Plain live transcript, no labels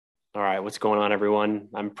All right, what's going on, everyone?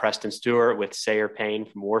 I'm Preston Stewart with Sayre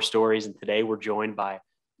from War Stories, and today we're joined by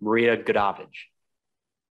Maria Goodavage.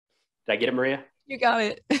 Did I get it, Maria? You got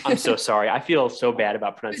it. I'm so sorry. I feel so bad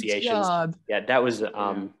about Good pronunciations. job. Yeah, that was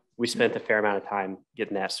Yeah. we spent a fair amount of time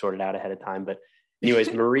getting that sorted out ahead of time. But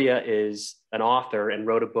anyways, Maria is an author and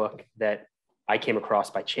wrote a book that I came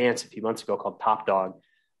across by chance a few months ago called Top Dog,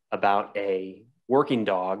 about a working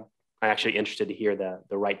dog. I'm actually interested to hear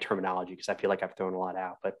the right terminology because I feel like I've thrown a lot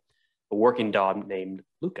out, but a working dog named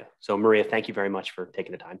Lucca. So Maria, thank you very much for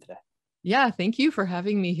taking the time today. Yeah, thank you for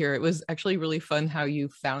having me here. It was actually really fun how you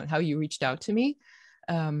reached out to me.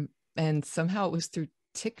 And somehow it was through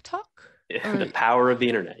TikTok. The power of the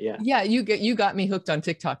internet. Yeah. Yeah, you got me hooked on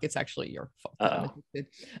TikTok. It's actually your fault that I'm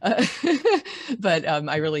addicted. But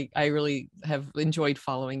I really have enjoyed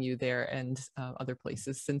following you there and other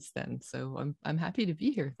places since then. So I'm happy to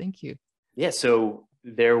be here. Thank you. Yeah. So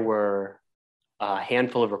there were a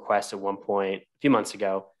handful of requests at one point a few months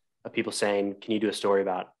ago of people saying, "Can you do a story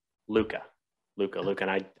about Lucca?"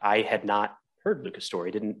 And I had not heard Lucca's story.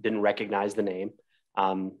 Didn't recognize the name.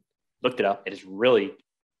 Looked it up. It is really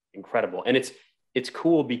incredible, and it's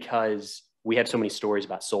cool because we have so many stories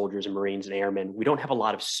about soldiers and Marines and airmen. We don't have a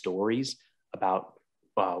lot of stories about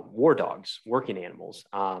war dogs, working animals,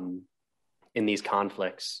 in these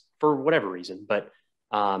conflicts for whatever reason. But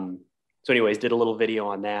so, anyways, did a little video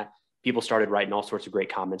on that. People started writing all sorts of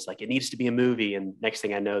great comments, like it needs to be a movie. And next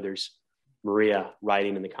thing I know, there's Maria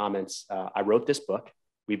writing in the comments, I wrote this book.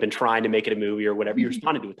 We've been trying to make it a movie or whatever. You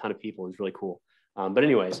responded to a ton of people. It was really cool. But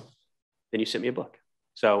anyways, then you sent me a book.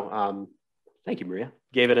 So thank you, Maria.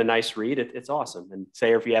 Gave it a nice read. It's awesome. And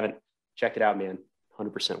Sayre, if you haven't checked it out, man,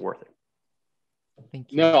 100% worth it.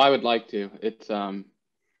 Thank you. No, I would like to. It's the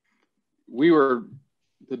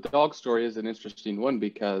dog story is an interesting one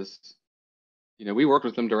because, we worked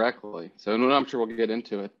with them directly. So I'm sure we'll get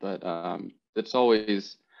into it, but it's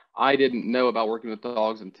always, I didn't know about working with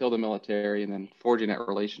dogs until the military and then forging that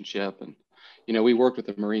relationship. And, we worked with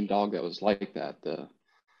a Marine dog that was like that, the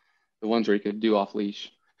ones where you could do off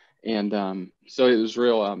leash. And so it was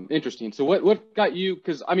real interesting. So what got you,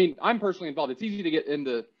 because I'm personally involved. It's easy to get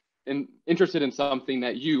interested in something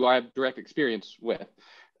that I have direct experience with,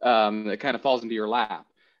 that kind of falls into your lap.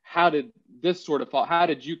 How did this sort of fall? How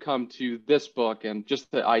did you come to this book and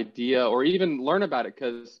just the idea, or even learn about it?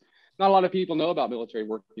 Because not a lot of people know about military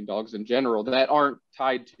working dogs in general that aren't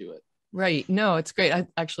tied to it. Right. No, it's great. I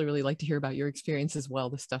actually really like to hear about your experience as well.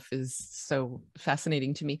 This stuff is so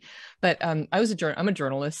fascinating to me. But I'm a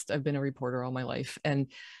journalist. I've been a reporter all my life. And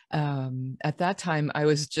at that time, I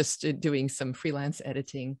was just doing some freelance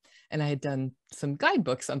editing, and I had done some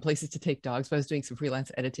guidebooks on places to take dogs, but I was doing some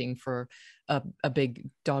freelance editing for a big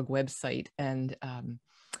dog website. And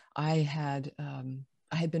I had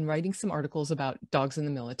been writing some articles about dogs in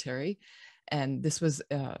the military. And this was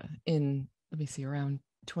in, let me see, around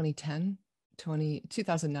 2010,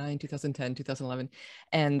 2009, 2010, 2011.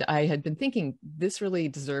 And I had been thinking this really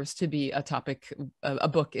deserves to be a topic, a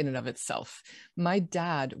book in and of itself. My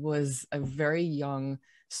dad was a very young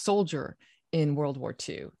soldier in World War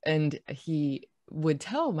II. And he would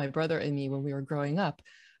tell my brother and me when we were growing up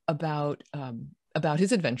about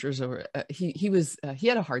his adventures. He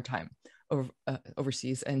had a hard time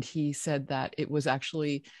overseas. And he said that it was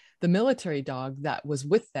actually the military dog that was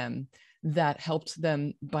with them that helped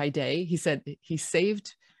them by day. He said he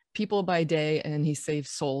saved people by day and he saved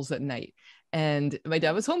souls at night. And my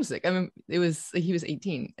dad was homesick. He was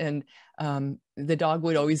 18, and the dog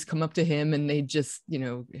would always come up to him and they'd just,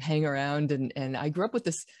 hang around. And I grew up with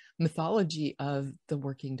this mythology of the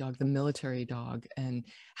working dog, the military dog, and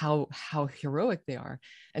how heroic they are.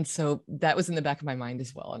 And so that was in the back of my mind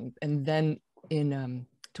as well. And then in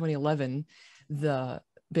 2011, the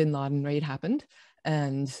Bin Laden raid happened.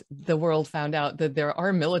 And the world found out that there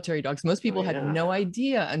are military dogs. Most people had no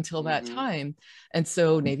idea until that time. And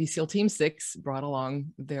so Navy SEAL Team 6 brought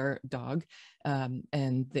along their dog,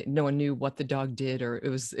 and no one knew what the dog did, or it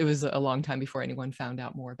was a long time before anyone found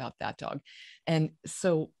out more about that dog. And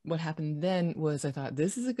so what happened then was I thought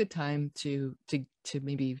this is a good time to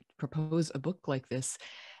maybe propose a book like this.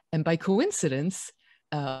 And by coincidence,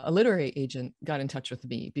 a literary agent got in touch with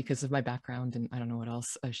me because of my background and I don't know what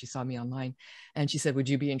else. She saw me online and she said, "Would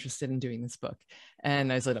you be interested in doing this book?"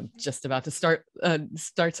 And I said, "I'm just about to start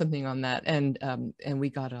something on that." And we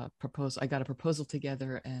got a proposal. I got a proposal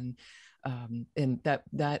together, and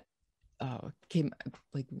that came,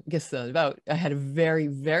 like, I guess about, I had a very,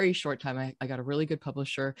 very short time. I got a really good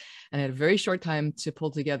publisher, and I had a very short time to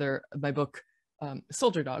pull together my book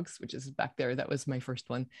soldier dogs, which is back there. That was my first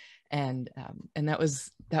one, and that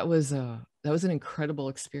was an incredible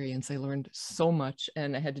experience. I learned so much,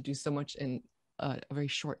 and I had to do so much in a very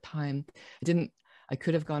short time. I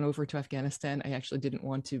could have gone over to Afghanistan. I actually didn't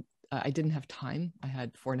want to. I didn't have time. I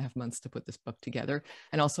had 4.5 months to put this book together,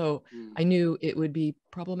 and also I knew it would be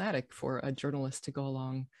problematic for a journalist to go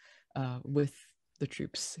along with the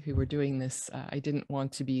troops who were doing this. I didn't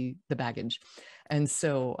want to be the baggage. And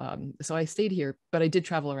so I stayed here, but I did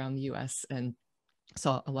travel around the US and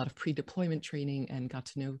saw a lot of pre-deployment training and got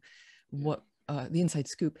to know what the inside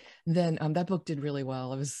scoop. Then that book did really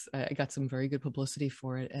well. I got some very good publicity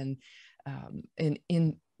for it. And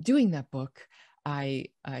in doing that book, I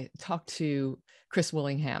talked to Chris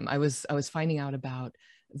Willingham. I was finding out about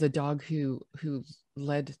the dog who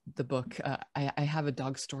led the book. I have a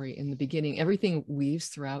dog story in the beginning. Everything weaves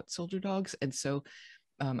throughout Soldier Dogs. And so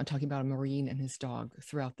I'm talking about a Marine and his dog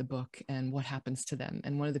throughout the book and what happens to them.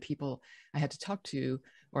 And one of the people I had to talk to,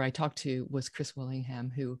 or I talked to, was Chris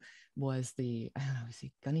Willingham, who was the, I don't know, was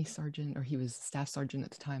he gunny sergeant or he was staff sergeant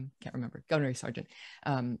at the time? Can't remember, gunnery sergeant.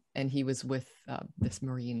 And he was with this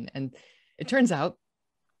Marine. And it turns out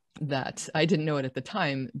that I didn't know it at the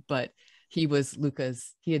time, but he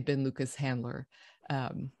had been Lucca's handler.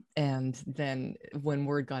 And then when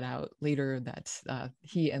word got out later that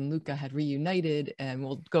he and Lucca had reunited, and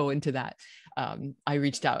we'll go into that, I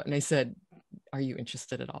reached out and I said, are you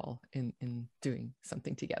interested at all in doing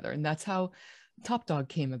something together? And that's how Top Dog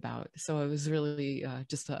came about. So it was really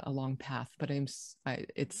just a long path, but I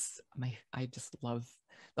just love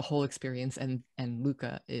the whole experience, and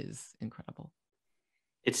Lucca is incredible.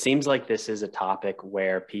 It seems like this is a topic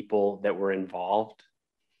where people that were involved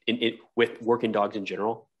in it with working dogs in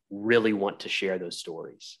general really want to share those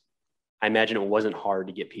stories. I imagine it wasn't hard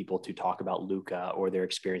to get people to talk about Lucca or their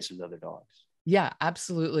experiences with other dogs. Yeah,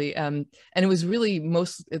 absolutely. And it was really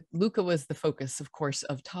Lucca was the focus, of course,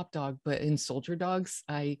 of Top Dog, but in Soldier Dogs,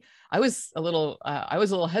 I was a little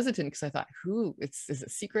hesitant because I thought, is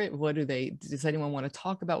it secret? Does anyone want to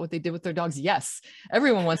talk about what they did with their dogs? Yes,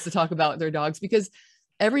 everyone wants to talk about their dogs because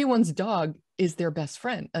everyone's dog is their best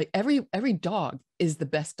friend. Like every dog is the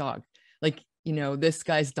best dog. Like, this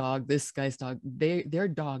guy's dog, their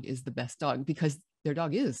dog is the best dog because their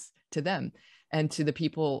dog is to them and to the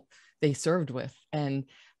people they served with. And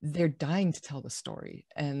they're dying to tell the story.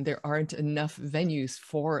 And there aren't enough venues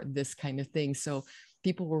for this kind of thing. So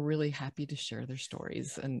people were really happy to share their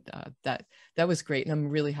stories. And that was great. And I'm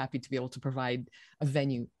really happy to be able to provide a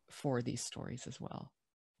venue for these stories as well.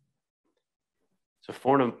 So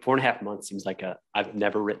 4.5 months seems like I've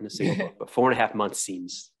never written a single book, but 4.5 months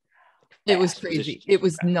seems fast. It was crazy. It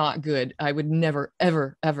was not good. I would never,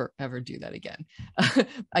 ever, ever, ever do that again.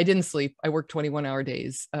 I didn't sleep. I worked 21-hour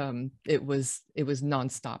days. It was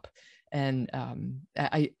nonstop. And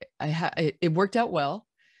it worked out well.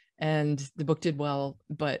 And the book did well,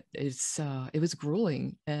 but it was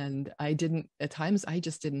grueling. And at times I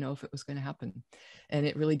just didn't know if it was going to happen. And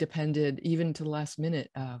it really depended, even to the last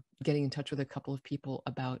minute, getting in touch with a couple of people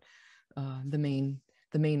about the main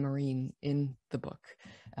Marine in the book.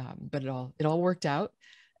 But it all worked out.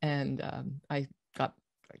 And I got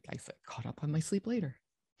caught up on my sleep later.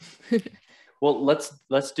 Well, let's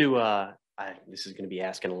do, this is going to be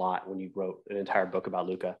asking a lot when you wrote an entire book about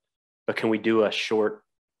Lucca, but can we do a short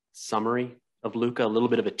summary of Lucca, a little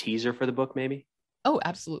bit of a teaser for the book, maybe? Oh,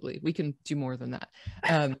 absolutely. We can do more than that.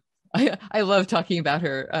 I love talking about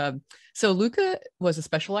her. So Lucca was a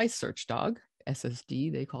specialized search dog,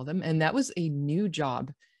 SSD, they call them. And that was a new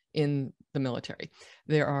job in the military.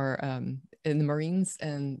 There are, in the Marines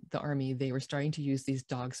and the Army, they were starting to use these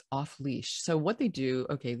dogs off leash. So what they do,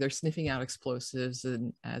 they're sniffing out explosives.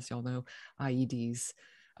 And as y'all know, IEDs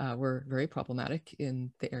were very problematic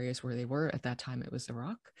in the areas where they were. At that time, it was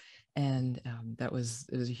Iraq. And it was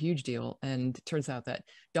a huge deal. And it turns out that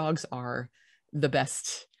dogs are the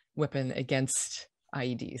best weapon against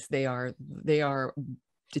IEDs. They are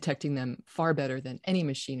detecting them far better than any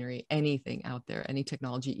machinery, anything out there, any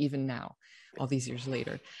technology, even now, all these years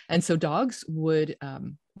later. And so dogs would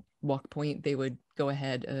walk point. They would go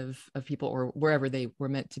ahead of people or wherever they were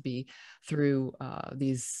meant to be through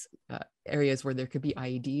these areas where there could be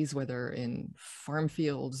IEDs, whether in farm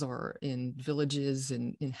fields or in villages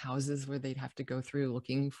and in houses where they'd have to go through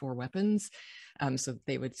looking for weapons. So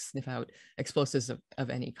they would sniff out explosives of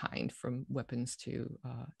any kind, from weapons to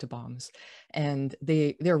bombs. And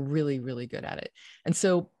they're really, really good at it. And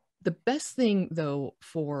so the best thing, though,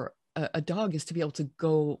 for a dog is to be able to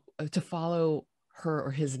go to follow her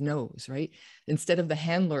or his nose, right? Instead of the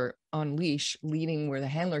handler on leash leading where the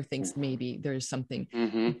handler thinks maybe there's something.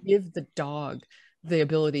 Give the dog the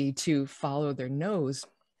ability to follow their nose.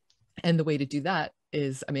 And the way to do that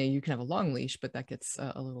is, I mean, you can have a long leash, but that gets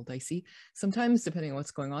a little dicey sometimes, depending on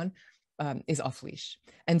what's going on, is off leash.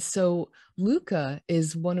 And so Lucca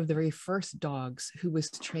is one of the very first dogs who was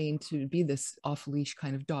trained to be this off leash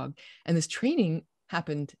kind of dog. And this training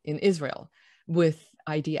happened in Israel with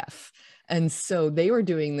IDF. And so they were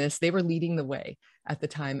doing this, they were leading the way at the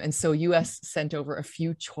time. And so US sent over a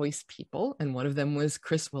few choice people, and one of them was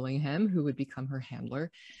Chris Willingham, who would become her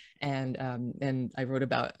handler. And I wrote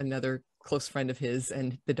about another close friend of his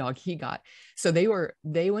and the dog he got. So they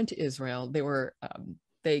went to Israel.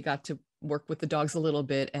 They got to work with the dogs a little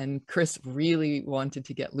bit, and Chris really wanted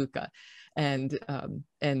to get Lucca. And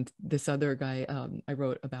this other guy I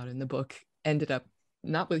wrote about in the book ended up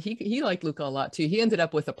not with, he liked Lucca a lot too. He ended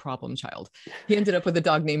up with a problem child. He ended up with a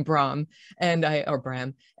dog named Bram,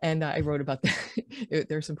 Bram, and I wrote about that.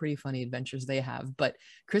 There's some pretty funny adventures they have, but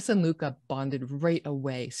Chris and Lucca bonded right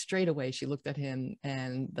away, straight away. She looked at him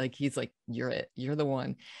and like, he's like, you're it, you're the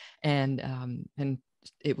one. And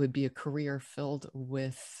it would be a career filled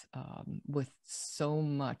with so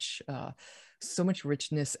much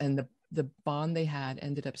richness, and the bond they had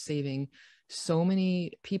ended up saving so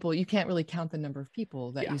many people. You can't really count the number of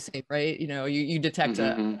people that you save, right? You know, you detect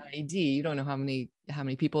an ID, you don't know how many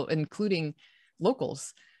people, including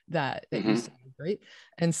locals that you saved, right?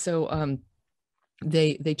 And so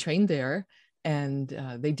they trained there, and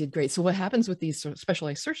they did great. So what happens with these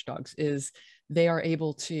specialized search dogs is they are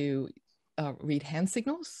able to read hand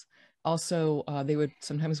signals. Also, they would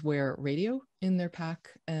sometimes wear radio in their pack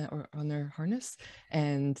or on their harness,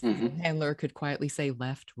 and the handler could quietly say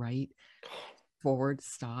left, right, forward,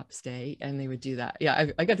 stop, stay, and they would do that. Yeah,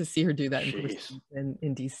 I got to see her do that in person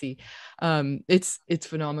in DC. It's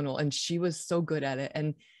phenomenal, and she was so good at it.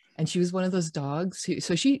 And she was one of those dogs who,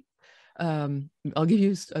 so she, I'll give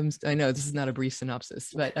you, I know this is not a brief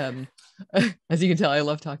synopsis, but as you can tell, I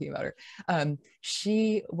love talking about her.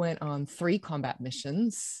 She went on 3 combat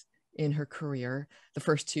missions in her career, the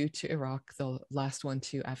first 2 to Iraq, the last one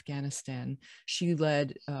to Afghanistan. She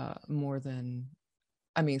led 3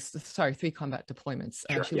 combat deployments.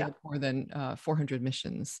 She led more than 400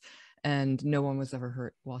 missions, and no one was ever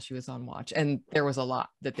hurt while she was on watch. And there was a lot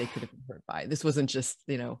that they could have been hurt by. This wasn't just,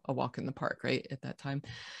 a walk in the park, right, at that time.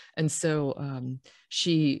 And so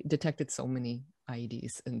she detected so many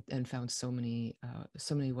IEDs and found so many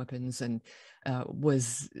weapons, and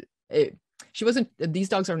she wasn't, these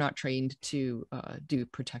dogs are not trained to do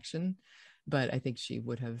protection, but I think she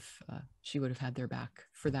would have had their back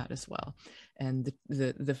for that as well. And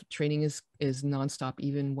the training is nonstop,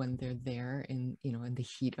 even when they're there in the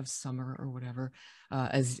heat of summer or whatever.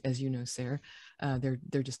 As you know, Sayre,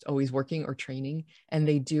 they're just always working or training, and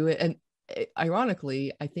they do it. And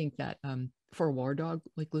ironically, I think that for a war dog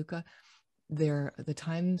like Lucca, the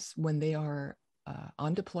times when they are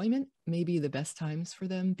on deployment may be the best times for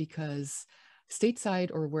them, because stateside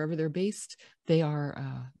or wherever they're based, they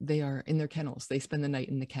are in their kennels. They spend the night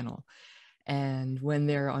in the kennel. And when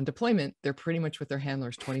they're on deployment, they're pretty much with their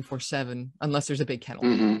handlers 24/7, unless there's a big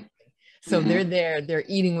kennel. So they're there, they're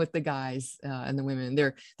eating with the guys and the women.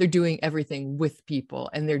 They're doing everything with people,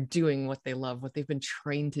 and they're doing what they love, what they've been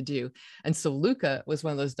trained to do. And so Lucca was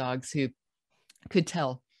one of those dogs who could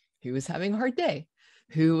tell who was having a hard day,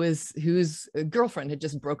 whose girlfriend had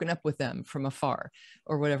just broken up with them from afar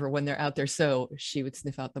or whatever when they're out there. So she would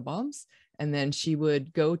sniff out the bombs, and then she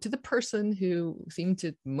would go to the person who seemed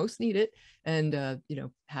to most need it, and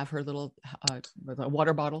have her little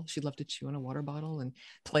water bottle. She loved to chew on a water bottle and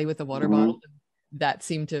play with the water bottle. That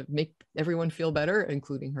seemed to make everyone feel better,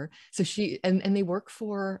 including her. So she and they work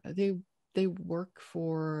for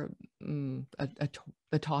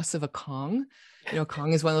the toss of a Kong.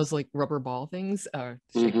 Kong is one of those like rubber ball things,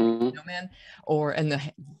 snowman,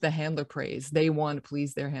 and the handler prays. They want to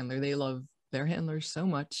please their handler. They love their handlers so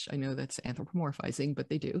much. I know that's anthropomorphizing, but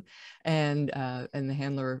they do. And the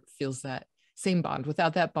handler feels that same bond.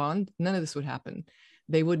 Without that bond, none of this would happen.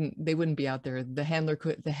 They wouldn't be out there. The handler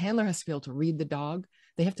has to be able to read the dog.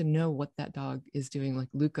 They have to know what that dog is doing. Like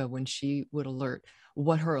Lucca, when she would alert,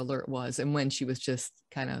 what her alert was, and when she was just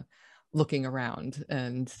kind of looking around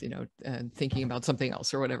and and thinking about something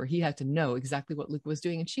else or whatever. He had to know exactly what Lucca was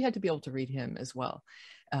doing, and she had to be able to read him as well.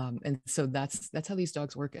 And so that's how these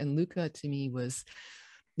dogs work. And Lucca, to me, was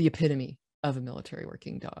the epitome of a military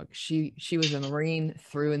working dog. She was a Marine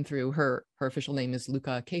through and through. Her official name is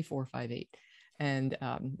Lucca K458, and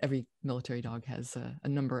every military dog has a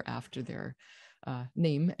number after their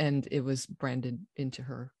name, and it was branded into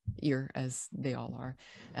her ear, as they all are.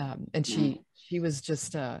 And she was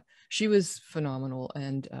just she was phenomenal.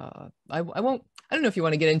 And I don't know if you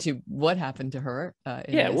want to get into what happened to her.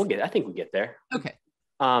 Yeah, I think we'll get there. Okay.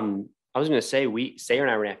 I was going to say, Sayre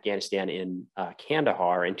and I were in Afghanistan in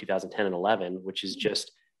Kandahar in 2010 and 11, which is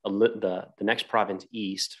just the next province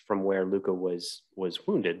east from where Lucca was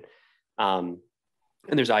wounded. And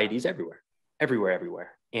there's IEDs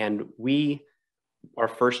everywhere. And our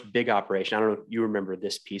first big operation, I don't know if you remember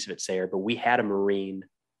this piece of it, Sayre, but we had a Marine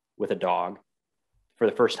with a dog for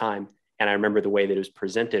the first time. And I remember the way that it was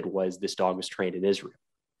presented was this dog was trained in Israel.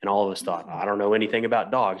 And all of us thought, I don't know anything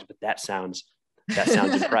about dogs, but that sounds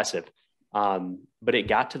impressive. But it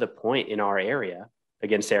got to the point in our area,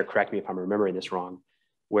 again, Sayre, correct me if I'm remembering this wrong,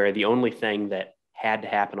 where the only thing that had to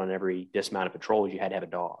happen on every dismounted patrol was you had to have a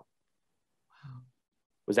dog. Wow.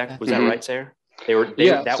 Was that right, Sayre?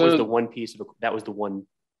 That was the one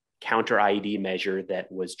counter IED measure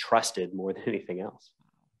that was trusted more than anything else.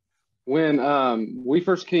 When we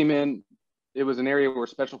first came in, it was an area where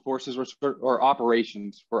special forces or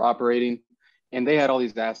operations were operating, and they had all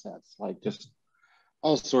these assets, like just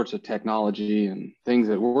all sorts of technology and things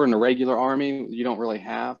that we're in the regular army you don't really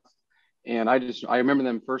have. And I remember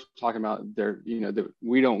them first talking about that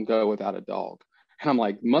we don't go without a dog. And I'm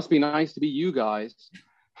like, must be nice to be you guys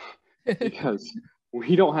because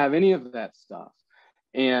we don't have any of that stuff.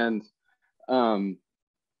 And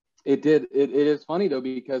it is funny though,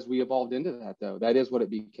 because we evolved into that though. That is what it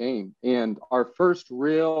became. And our first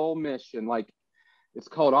real mission, like it's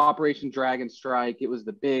called Operation Dragon Strike. It was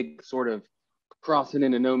the big sort of crossing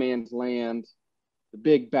into no man's land, the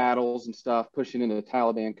big battles and stuff, pushing into the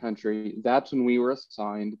Taliban country. That's when we were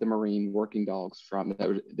assigned the Marine working dogs from.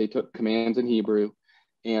 They took commands in Hebrew,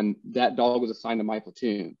 and that dog was assigned to my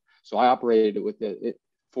platoon. So I operated it with it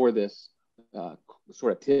for this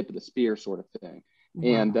sort of tip of the spear sort of thing. Wow.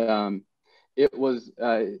 And it was,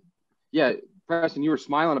 Preston, you were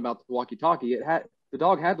smiling about the walkie-talkie. The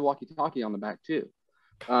dog had the walkie-talkie on the back too.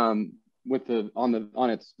 On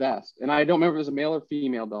its vest, and I don't remember if it was a male or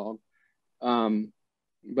female dog,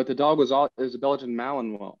 but the dog was a Belgian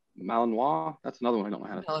Malinois. That's another one I don't know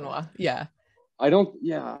how to say. Malinois, yeah.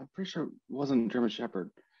 I'm pretty sure it wasn't German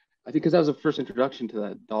Shepherd. I think because that was the first introduction to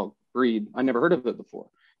that dog breed. I never heard of it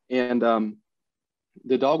before, and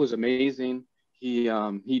the dog was amazing. He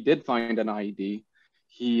did find an IED.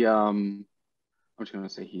 I'm just gonna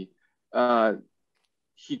say he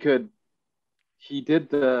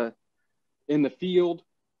did in the field,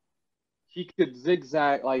 he could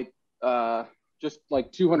zigzag just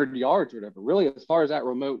like 200 yards or whatever. Really, as far as that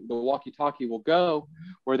remote, the walkie-talkie will go,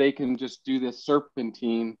 where they can just do this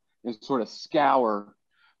serpentine and sort of scour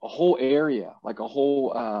a whole area, like a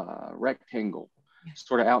whole rectangle,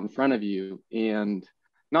 sort of out in front of you. And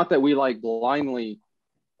not that we like blindly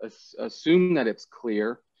assume that it's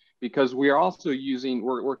clear, because we are also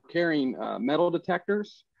we're carrying metal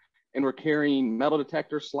detectors. And we're carrying metal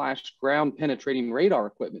detector / ground penetrating radar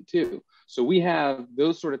equipment too. So we have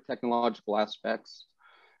those sort of technological aspects,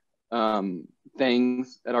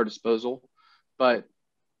 things at our disposal. But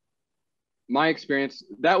my experience,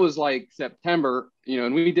 that was like September,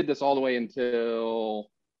 and we did this all the way until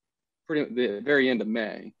the very end of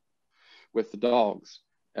May with the dogs.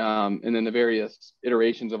 And then the various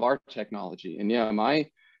iterations of our technology. And yeah,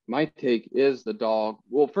 my take is the dog.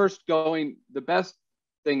 Well, first the best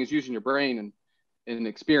thing is using your brain and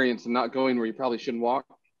experience and not going where you probably shouldn't walk,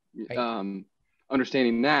 right.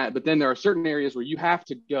 Understanding that. But then there are certain areas where you have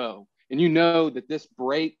to go, and that this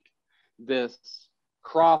break, this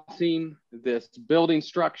crossing, this building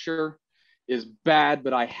structure is bad,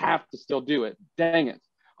 but I have to still do it. Dang it.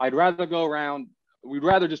 I'd rather go around. We'd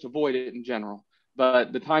rather just avoid it in general.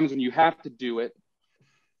 But the times when you have to do it,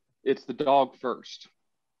 it's the dog first.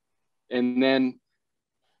 And then,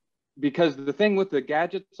 because the thing with the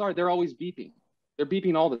gadgets they're always beeping. They're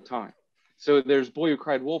beeping all the time. So there's Boy Who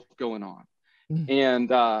Cried Wolf going on. And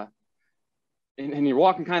you're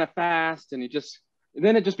walking kind of fast, and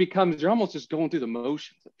then it just becomes, you're almost just going through the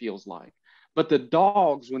motions, it feels like. But the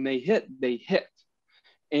dogs, when they hit,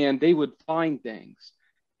 and they would find things.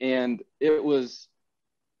 And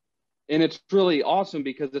it's really awesome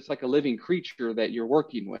because it's like a living creature that you're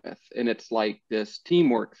working with. And it's like this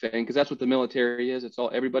teamwork thing, because that's what the military is.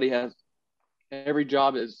 Every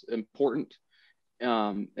job is important,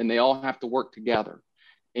 and they all have to work together.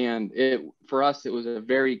 And for us, it was a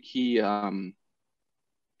very key,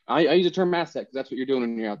 I use the term asset because that's what you're doing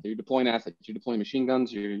when you're out there. You're deploying assets, you're deploying machine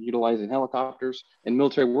guns, you're utilizing helicopters, and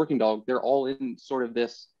military working dog. They're all in sort of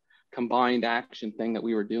this combined action thing that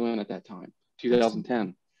we were doing at that time,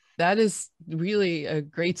 2010. that is really a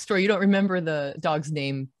great story. You don't remember the dog's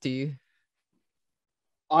name, do you?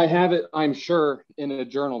 I have it, I'm sure, in a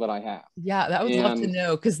journal that I have. Yeah, that would love to And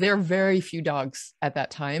know, because there are very few dogs at that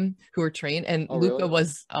time who were trained, and oh, Lucca really?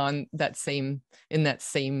 was on that same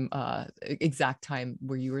exact time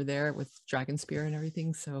where you were there with Dragon Spear and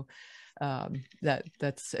everything. So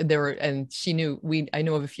that's there were, and she knew, I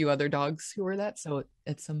know of a few other dogs who were that. So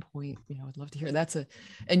at some point, I'd love to hear.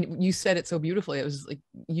 And you said it so beautifully. It was like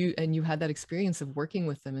you had that experience of working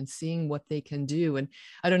with them and seeing what they can do. And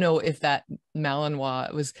I don't know if that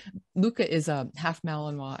Malinois was, Lucca is a half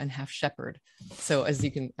Malinois and half Shepherd. So as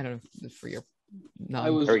you can, I don't know for your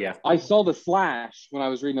I saw the slash when I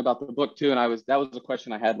was reading about the book too, and that was a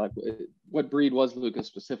question I had, like, what breed was Lucca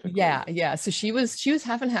specifically? Yeah. So she was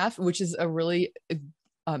half and half, which is a really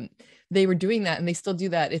they were doing that, and they still do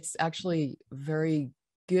that. It's actually very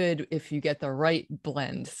good if you get the right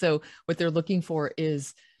blend. So what they're looking for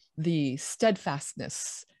is the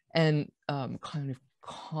steadfastness and kind of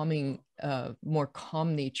calming, more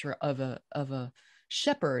calm nature of a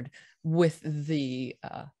shepherd, with the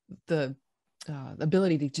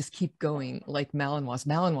ability to just keep going, like Malinois.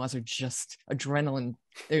 Malinois are just adrenaline.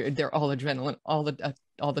 They're all adrenaline all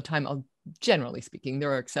the time. Generally speaking,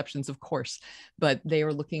 there are exceptions, of course, but they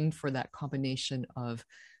are looking for that combination of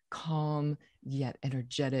calm yet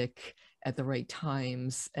energetic at the right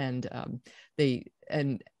times. And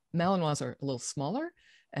Malinois are a little smaller,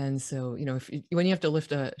 and so when you have to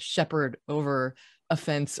lift a shepherd over a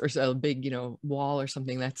fence or a big wall or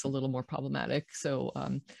something, that's a little more problematic. So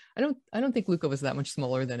I don't think Lucca was that much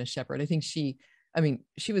smaller than a shepherd. I think she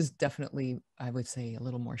was definitely, I would say, a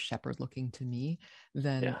little more shepherd looking to me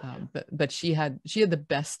than but she had the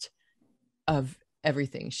best of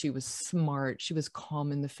everything. She was smart, she was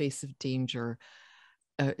calm in the face of danger,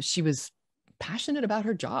 she was passionate about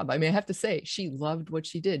her job. I have to say, she loved what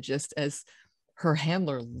she did, just as her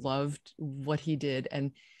handler loved what he did.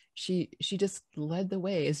 And she just led the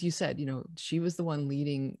way. As you said, she was the one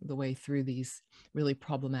leading the way through these really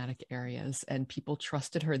problematic areas, and people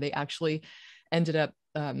trusted her. They actually ended up,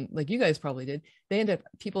 like you guys probably did,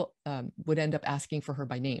 people would end up asking for her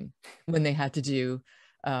by name when they had to do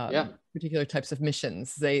particular types of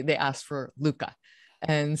missions. They asked for Lucca.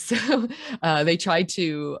 And so they tried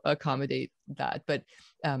to accommodate that. But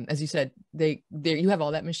as you said, you have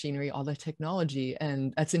all that machinery, all the technology,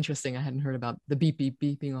 and that's interesting. I hadn't heard about the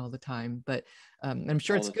beeping all the time, but I'm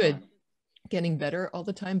sure it's good, getting better all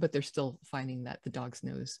the time, but they're still finding that the dog's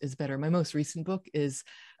nose is better. My most recent book is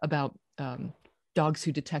about dogs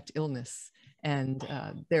who detect illness, and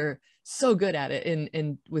they're so good at it.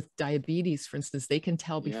 And with diabetes, for instance, they can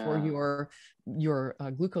tell before your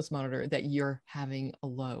glucose monitor that you're having a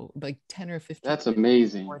low, like 10 or 15. That's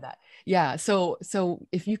amazing. For that. Yeah. So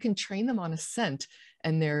if you can train them on a scent,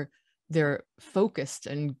 and they're focused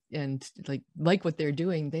and like what they're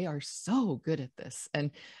doing, they are so good at this.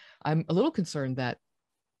 And I'm a little concerned that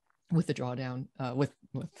with the drawdown, with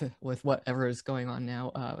whatever is going on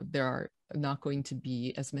now, there are not going to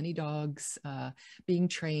be as many dogs being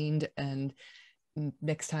trained, and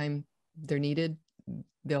next time they're needed,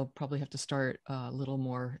 they'll probably have to start a little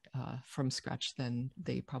more from scratch than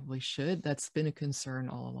they probably should. That's been a concern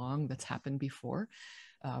all along. That's happened before,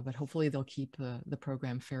 but hopefully they'll keep the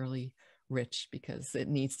program fairly rich, because it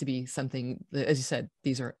needs to be something, as you said,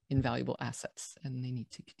 these are invaluable assets, and they need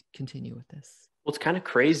to continue with this. Well, it's kind of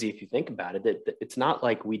crazy if you think about it, that it's not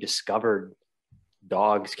like we discovered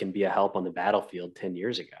dogs can be a help on the battlefield 10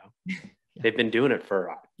 years ago. Yeah. They've been doing it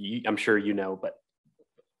for, I'm sure but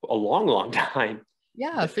a long, long time.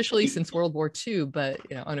 Yeah, officially since World War II, but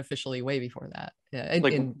unofficially way before that. Yeah, in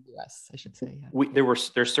the US, I should say. Yeah.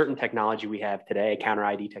 There's certain technology we have today, counter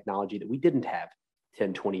ID technology, that we didn't have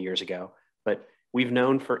 10, 20 years ago. But we've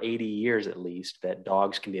known for 80 years at least that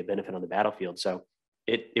dogs can be a benefit on the battlefield. So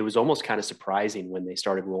it was almost kind of surprising when they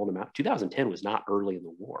started rolling them out. 2010 was not early in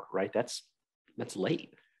the war, right? That's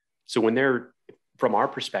late. So when they're, from our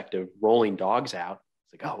perspective, rolling dogs out,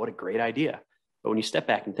 it's like, oh, what a great idea. But when you step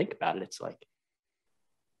back and think about it, it's like,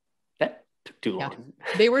 that took too long.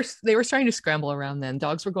 Yeah. They were starting to scramble around then.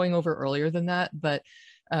 Dogs were going over earlier than that, but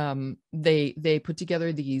they put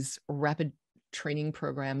together these rapid training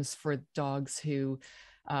programs for dogs who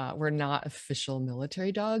were not official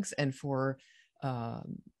military dogs, and for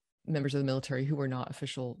members of the military who were not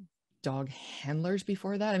official dog handlers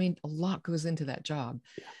before that. A lot goes into that job.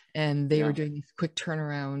 Yeah. And they were doing these quick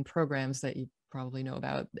turnaround programs that you probably know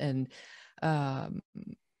about. And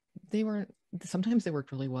sometimes they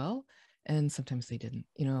worked really well, And sometimes they didn't.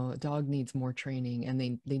 You know, a dog needs more training, and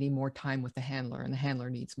they need more time with the handler, and the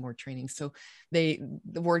handler needs more training. So the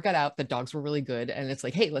word got out that dogs were really good, and it's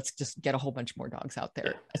like, hey, let's just get a whole bunch more dogs out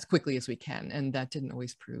there as quickly as we can. And that didn't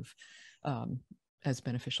always prove as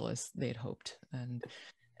beneficial as they had hoped. And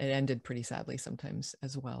it ended pretty sadly sometimes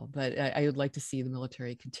as well. But I would like to see the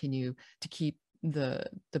military continue to keep the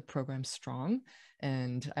program strong.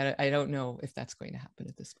 And I don't know if that's going to happen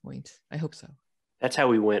at this point. I hope so. That's how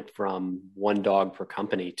we went from one dog per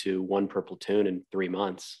company to one per platoon in 3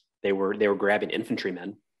 months. They were grabbing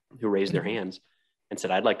infantrymen who raised their hands and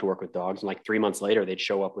said, I'd like to work with dogs. And like 3 months later, they'd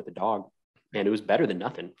show up with a dog, and it was better than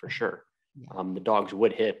nothing for sure. Yeah. The dogs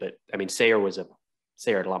would hit, but I mean, Sayre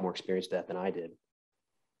had a lot more experience with that than I did.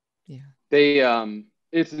 Yeah. They,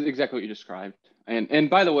 it's exactly what you described. And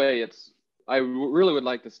by the way, I really would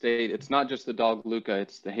like to state, it's not just the dog Lucca,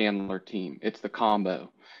 it's the handler team. It's the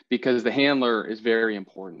combo, because the handler is very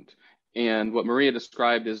important. And what Maria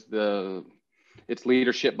described is it's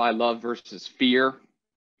leadership by love versus fear.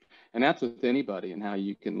 And that's with anybody and how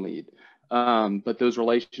you can lead. But those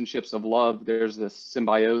relationships of love, there's this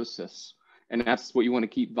symbiosis, and that's what you want to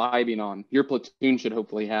keep vibing on. Your platoon should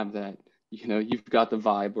hopefully have that. You know, you've got the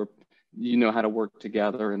vibe where you know how to work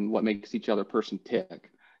together and what makes each other person tick.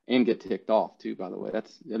 And get ticked off too, by the way.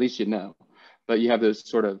 That's, at least you know. But you have those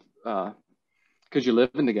sort of, because you're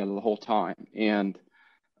living together the whole time. And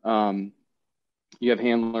you have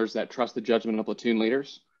handlers that trust the judgment of platoon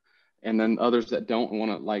leaders, and then others that don't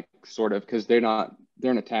want to, like, sort of, because they're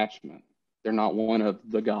an attachment. They're not one of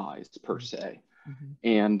the guys per se. Mm-hmm.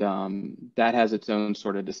 And that has its own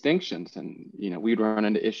sort of distinctions. And, you know, we'd run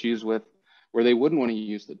into issues where they wouldn't want to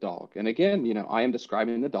use the dog. And again, you know, I am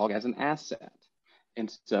describing the dog as an asset. And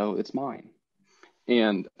so it's mine,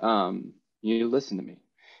 and you listen to me,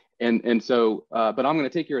 and so, but I'm going to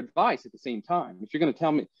take your advice at the same time. If you're going to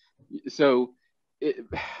tell me, so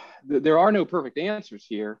there are no perfect answers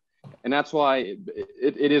here, and that's why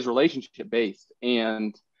it is relationship based,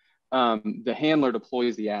 and the handler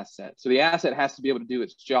deploys the asset. So the asset has to be able to do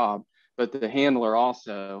its job, but the handler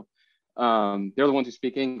also, they're the ones who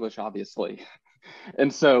speak English, obviously,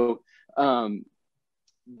 and so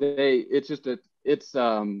it's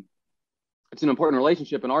an important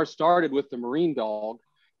relationship. And ours started with the Marine dog,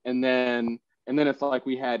 and then it's like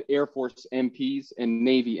we had Air Force MPs and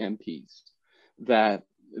Navy MPs that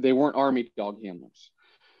they weren't Army dog handlers.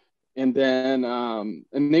 And then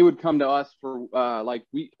and they would come to us for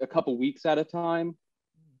a couple weeks at a time,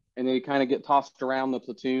 and they kind of get tossed around the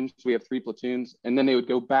platoons. So we have 3 platoons, and then they would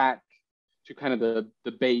go back to kind of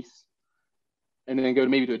the base, and then go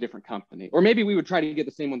maybe to a different company. Or maybe we would try to get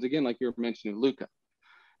the same ones again, like you were mentioning, Lucca,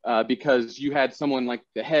 because you had someone like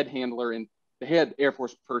the head handler and the head Air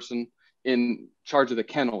Force person in charge of the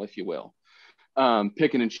kennel, if you will,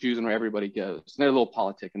 picking and choosing where everybody goes. And there's a little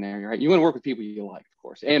politic in there, right? You want to work with people you like, of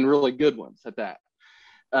course, and really good ones at that,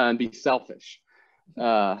 and be selfish.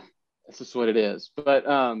 That's just what it is. But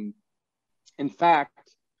in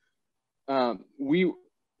fact, we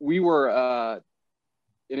were an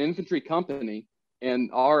infantry company,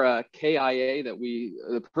 and our KIA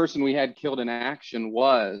the person we had killed in action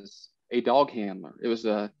was a dog handler. It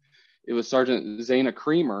was Sergeant Zana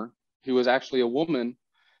Creamer, who was actually a woman.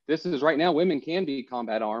 This is right now, women can be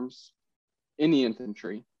combat arms in the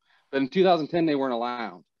infantry, but in 2010, they weren't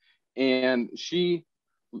allowed. And she,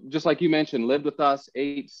 just like you mentioned, lived with us,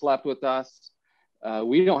 ate, slept with us.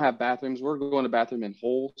 We don't have bathrooms. We're going to bathroom in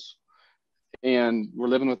holes, and we're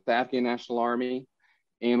living with the Afghan National Army.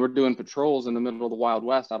 And we're doing patrols in the middle of the Wild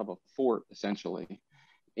West out of a fort, essentially.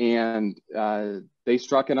 And they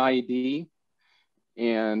struck an IED,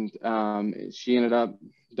 and she ended up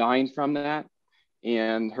dying from that.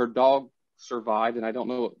 And her dog survived, and I don't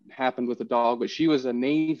know what happened with the dog, but she was a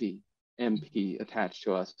Navy MP attached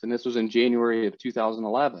to us. And this was in January of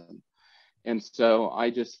 2011. And so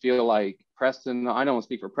I just feel like Preston, I don't want to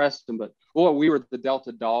speak for Preston, but we were the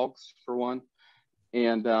Delta Dogs, for one.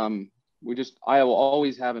 And I will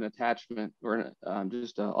always have an attachment or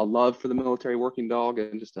just a love for the military working dog,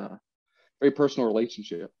 and just a very personal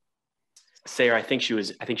relationship. Sayre, I think she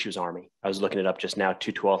was Army. I was looking it up just now,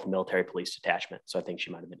 212th Military Police Detachment. So I think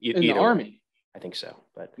she might have been in the Army. I think so,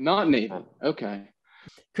 but not Navy. Okay.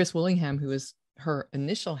 Chris Willingham, who was her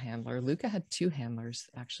initial handler, Lucca had 2 handlers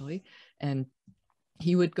actually, and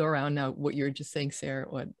he would go around. Now, what you're just saying, Sayre,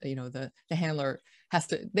 the handler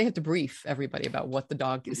they have to brief everybody about what the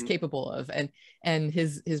dog is capable of. And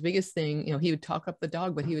his biggest thing, he would talk up the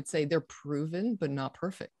dog, but he would say they're proven, but not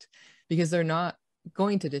perfect, because they're not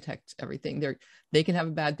going to detect everything. They can have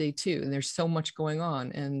a bad day too. And there's so much going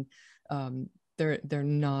on, and they're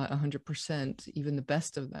not 100%, even the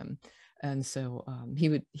best of them. And so he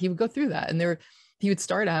would go through that, and he would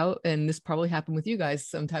start out, and this probably happened with you guys,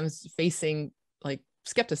 sometimes facing like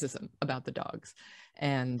skepticism about the dogs,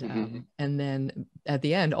 and then at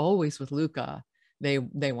the end, always with Lucca,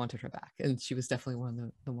 they wanted her back, and she was definitely one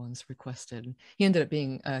of the ones requested. He ended up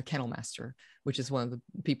being a kennel master, which is one of the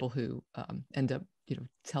people who end up, you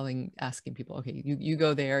know, asking people, okay, you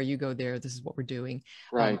go there, this is what we're doing,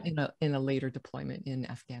 Right. in a later deployment in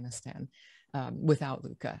Afghanistan, without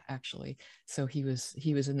Lucca, actually. So he was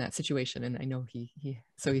in that situation, and I know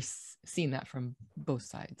he's seen that from both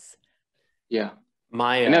sides. Yeah,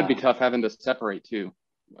 and that'd be tough having to separate too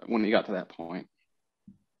when you got to that point.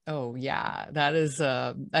 Oh yeah, that is.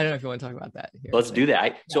 I don't know if you want to talk about that here. Let's do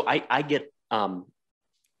that. So I get a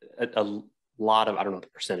lot of, I don't know the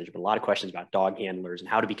percentage, but a lot of questions about dog handlers and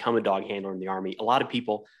how to become a dog handler in the Army. A lot of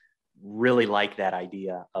people really like that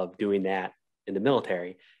idea of doing that in the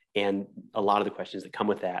military, and a lot of the questions that come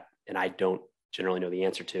with that, and I don't generally know the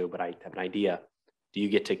answer to, but I have an idea. Do you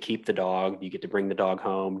get to keep the dog? Do you get to bring the dog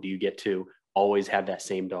home? Do you get to always have that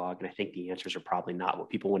same dog? And I think the answers are probably not what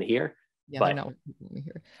people want to hear. Yeah, they're not what people want to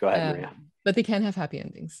hear. Go ahead, Maria. But they can have happy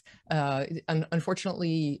endings.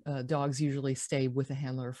 Unfortunately, dogs usually stay with a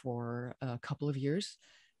handler for a couple of years,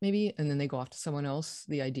 maybe, and then they go off to someone else.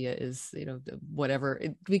 The idea is, you know,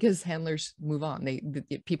 because handlers move on.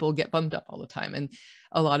 People get bumped up all the time, and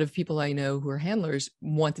a lot of people I know who are handlers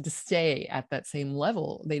wanted to stay at that same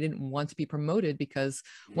level. They didn't want to be promoted, because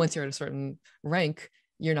once you're at a certain rank,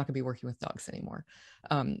 you're not going to be working with dogs anymore.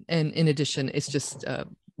 And in addition, it's just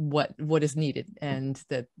what is needed, and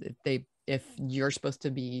that if you're supposed to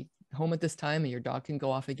be home at this time and your dog can go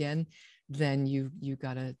off again, then you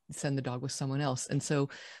got to send the dog with someone else. And so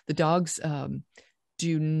the dogs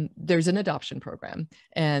there's an adoption program,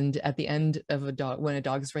 and at the end of when a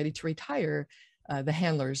dog is ready to retire, the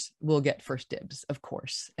handlers will get first dibs, of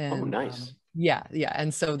course. And nice. Yeah.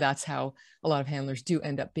 And so that's how a lot of handlers do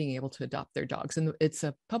end up being able to adopt their dogs, and it's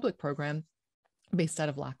a public program based out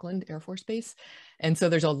of Lackland Air Force Base. And so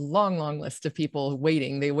there's a long list of people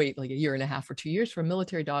waiting. They wait like a year and a half or 2 years for a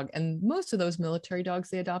military dog. And most of those military dogs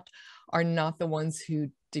they adopt are not the ones who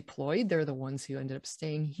deployed. They're the ones who ended up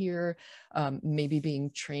staying here, maybe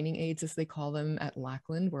being training aides, as they call them, at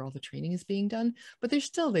Lackland, where all the training is being done. But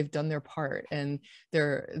they've done their part, and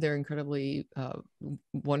they're incredibly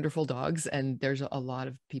wonderful dogs. And there's a lot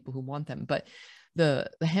of people who want them. But the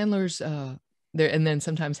handlers, and then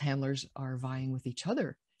sometimes handlers are vying with each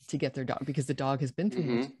other to get their dog, because the dog has been through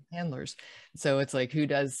multiple handlers. So it's like, who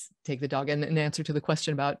does take the dog? And in answer to the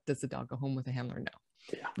question about does the dog go home with a handler?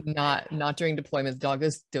 No, not during deployment. The dog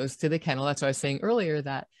goes to the kennel. That's what I was saying earlier,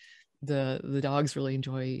 that the dogs really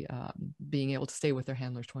enjoy being able to stay with their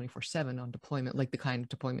handlers 24/7 on deployment, like the kind of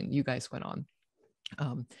deployment you guys went on.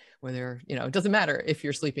 Where they're, you know, it doesn't matter if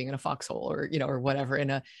you're sleeping in a foxhole or, you know, or whatever, in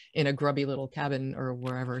a grubby little cabin or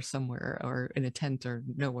wherever, somewhere, or in a tent or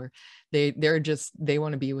nowhere. They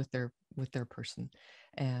want to be with their person,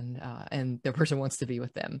 and their person wants to be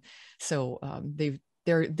with them. So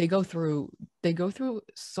they go through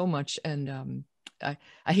so much, and I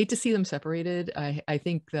hate to see them separated. I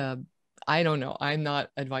think I don't know, I'm not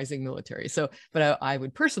advising military, but I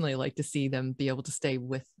would personally like to see them be able to stay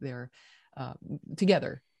with their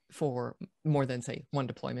together for more than, say, one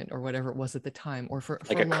deployment or whatever it was at the time, or for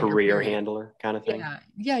like a career period. Handler kind of thing.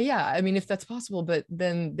 Yeah. I mean, if that's possible, but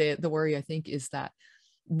then the worry, I think, is that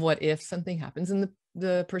what if something happens and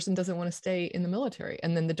the person doesn't want to stay in the military,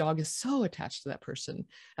 and then the dog is so attached to that person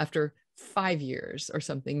after 5 years or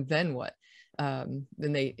something, then what? Then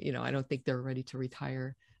they, you know, I don't think they're ready to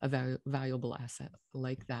retire a valuable asset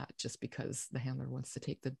like that just because the handler wants to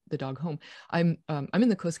take the dog home. I'm in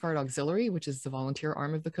the Coast Guard Auxiliary, which is the volunteer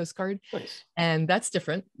arm of the Coast Guard. Nice. And that's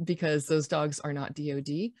different because those dogs are not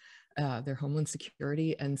DOD, they're Homeland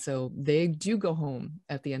Security, and so they do go home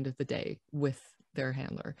at the end of the day with their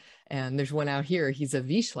handler. And there's one out here, he's a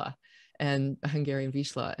Vizsla, and a Hungarian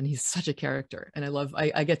Vizsla, and he's such a character. And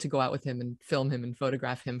I get to go out with him and film him and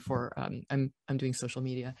photograph him for I'm doing social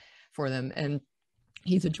media for them, and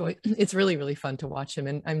he's a joy. It's really, really fun to watch him.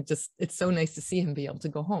 And it's so nice to see him be able to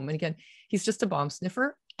go home. And again, he's just a bomb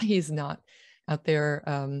sniffer. He's not out there.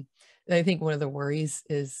 I think one of the worries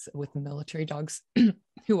is with military dogs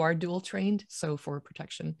who are dual trained, so for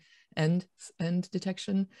protection and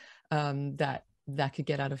detection, that could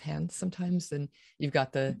get out of hand sometimes. And you've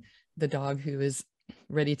got the dog who is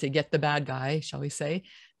ready to get the bad guy, shall we say,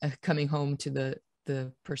 coming home to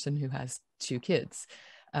the person who has 2 kids.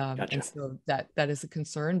 Gotcha. And so that is a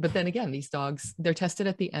concern. But then again, these dogs, they're tested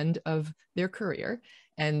at the end of their career.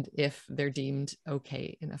 And if they're deemed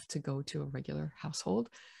okay enough to go to a regular household,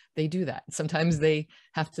 they do that. Sometimes they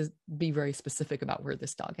have to be very specific about where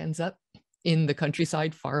this dog ends up in the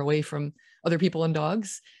countryside, far away from other people and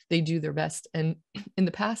dogs. They do their best. And in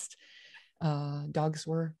the past, dogs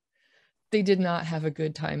they did not have a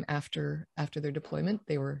good time after their deployment.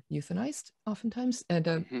 They were euthanized oftentimes.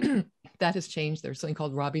 And that has changed. There's something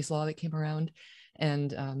called Robbie's Law that came around.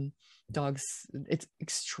 And dogs, it's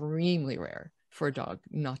extremely rare for a dog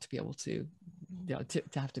not to be able to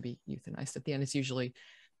have to be euthanized. At the end, it's usually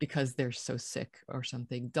because they're so sick or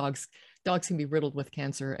something. Dogs can be riddled with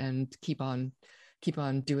cancer and keep on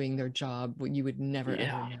doing their job when you would never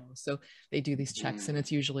ever know. So they do these checks, and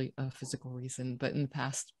it's usually a physical reason. But in the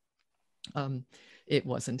past, it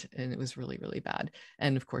wasn't, and it was really, really bad.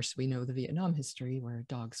 And of course, we know the Vietnam history where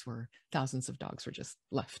thousands of dogs were just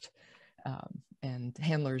left. And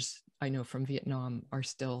handlers I know from Vietnam are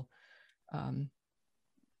still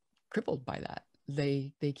crippled by that.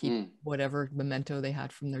 They keep whatever memento they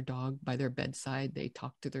had from their dog by their bedside. They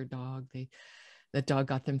talk to their dog. That dog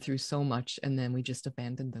got them through so much, and then we just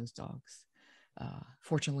abandoned those dogs.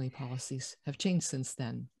 Fortunately, policies have changed since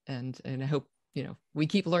then, and I hope we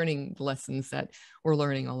keep learning the lessons that we're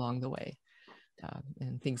learning along the way,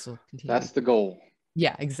 and things will continue. That's the goal.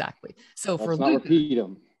 Yeah, exactly. So let's not repeat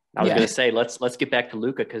them. I was going to say, let's get back to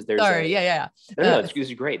Lucca, because there's No,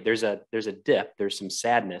 it's great. There's a dip, there's some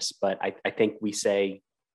sadness, but I think we say,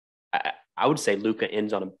 I would say Lucca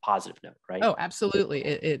ends on a positive note, right? Oh, absolutely.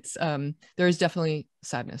 It's there is definitely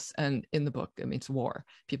sadness, and in the book, I mean, it's war.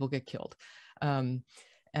 People get killed. And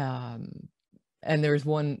there's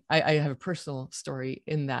one, I have a personal story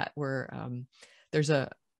in that where there's a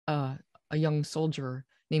young soldier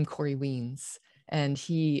named Corey Weens, and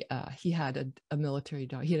he had a military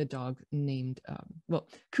dog. He had a dog named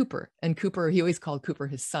Cooper, and Cooper, he always called Cooper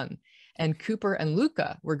his son. And Cooper and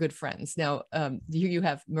Lucca were good friends. Now, here you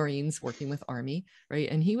have Marines working with Army, right?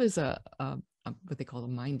 And he was a what they call a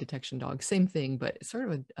mine detection dog, same thing, but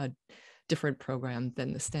sort of a different program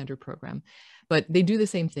than the standard program. But they do the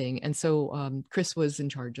same thing. And so Chris was in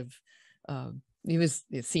charge of, he was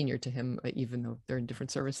senior to him, even though they're in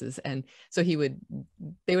different services. And so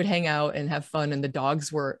they would hang out and have fun. And the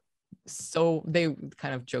dogs were, so they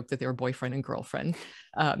kind of joked that they were boyfriend and girlfriend,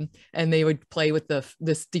 and they would play with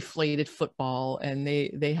this deflated football, and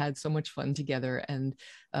they had so much fun together. And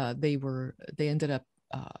they ended up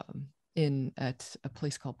at a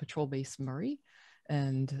place called Patrol Base Murray,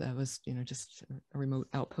 and that was just a remote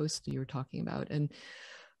outpost you were talking about. And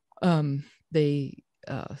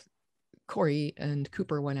Corey and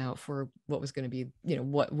Cooper went out for what was going to be,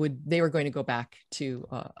 they were going to go back to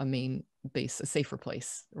a main base, a safer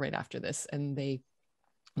place right after this. And they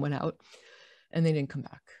went out and they didn't come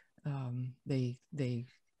back. They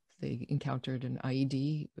encountered an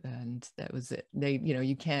IED, and that was it.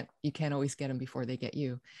 You can't always get them before they get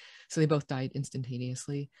you. So they both died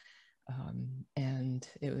instantaneously. And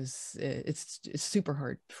it's super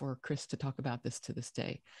hard for Chris to talk about this to this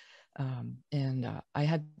day.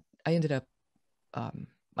 I ended up,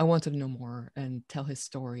 I wanted to know more and tell his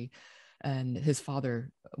story, and his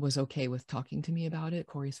father was okay with talking to me about it,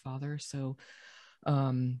 Corey's father. So,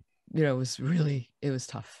 it was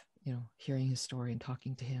tough, hearing his story and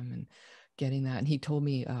talking to him and getting that. And he told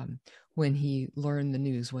me when he learned the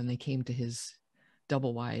news, when they came to his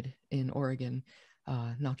double wide in Oregon,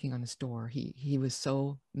 knocking on his door, he was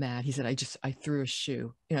so mad. He said, I threw a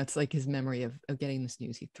shoe. It's like his memory of getting this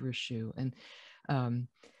news. He threw a shoe. And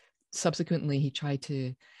subsequently, he tried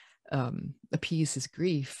to appease his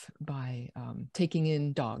grief by taking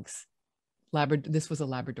in dogs. This was a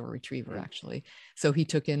Labrador retriever, actually. So he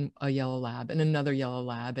took in a yellow lab and another yellow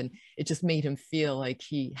lab, and it just made him feel like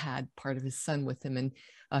he had part of his son with him. And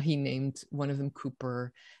he named one of them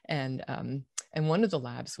Cooper, and one of the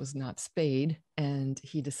labs was not spayed, and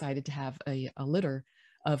he decided to have a litter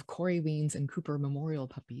of Corey Weens and Cooper memorial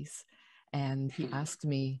puppies. And he asked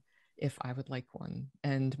me if I would like one.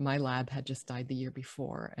 And my lab had just died the year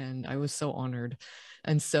before, and I was so honored.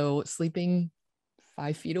 And so sleeping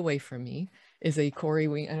 5 feet away from me is a Corey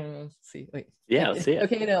Ween. I don't know. Let's see. Wait. Yeah, let's see it.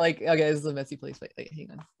 Okay, no, okay, this is a messy place. Wait, hang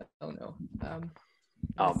on. Oh no.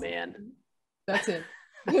 Oh man. That's it.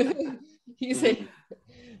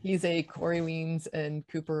 He's a Corey Weens and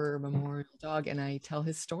Cooper memorial dog, and I tell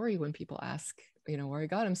his story when people ask, where I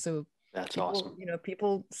got him. So that's awesome.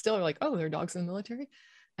 People still are like, oh, there are dogs in the military.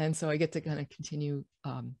 And so I get to kind of continue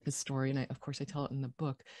his story. And of course, I tell it in the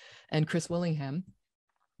book. And Chris Willingham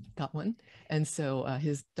got one. And so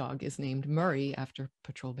his dog is named Murray after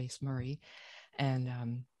Patrol Base Murray.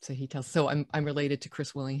 And so he tells, so I'm related to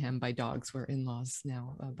Chris Willingham by dogs. We're in-laws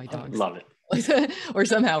now by dogs. Love it. Or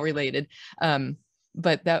somehow related.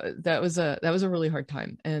 but that was a really hard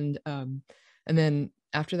time. And then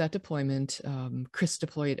after that deployment, Chris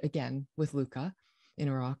deployed again with Lucca in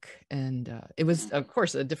Iraq, and it was of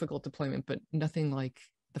course a difficult deployment, but nothing like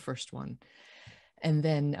the first one. And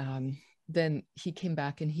then he came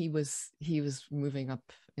back, and he was moving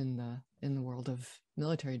up in the world of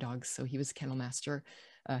military dogs. So he was kennel master.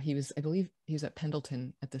 I believe he was at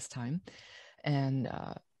Pendleton at this time, and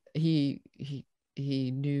he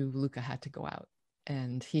knew Lucca had to go out,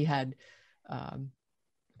 and he had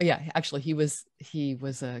actually he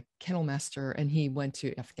was a kennel master, and he went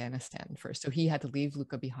to Afghanistan first, so he had to leave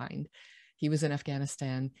Lucca behind. He was in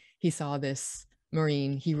Afghanistan. He saw this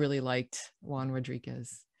Marine he really liked, Juan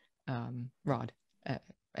Rodriguez, Rod,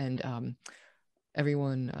 and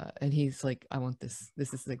everyone, and he's like, I want this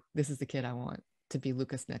is the kid I want to be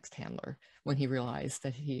Lucca's next handler, when he realized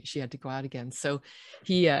that she had to go out again. So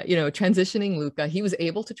he transitioning Lucca, he was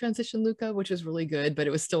able to transition Lucca, which was really good, but it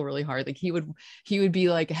was still really hard. Like he would be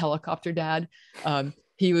like a helicopter dad.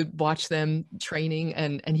 He would watch them training,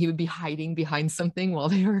 and he would be hiding behind something while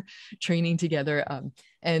they were training together.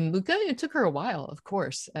 And Lucca, it took her a while, of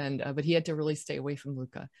course, and but he had to really stay away from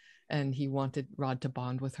Lucca, and he wanted Rod to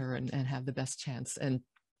bond with her and have the best chance, and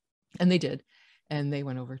they did. And they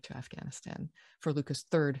went over to Afghanistan for Lucca's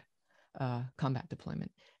third combat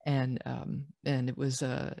deployment, and it was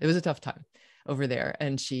a tough time over there.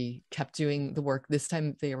 And she kept doing the work. This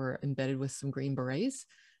time they were embedded with some Green Berets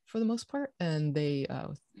for the most part, and they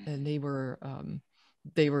were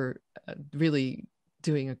really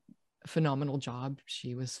doing a phenomenal job.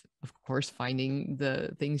 She was, of course, finding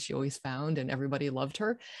the things she always found, and everybody loved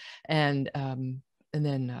her. And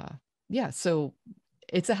then so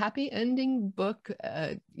it's a happy ending book.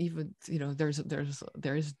 Even there's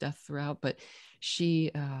death throughout, but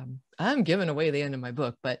she I'm giving away the end of my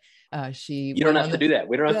book, but you don't have to do that.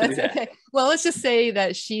 We don't have to do that. Okay. Well, let's just say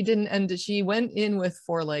that she didn't end. She went in with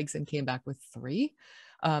 4 legs and came back with 3.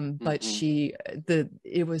 But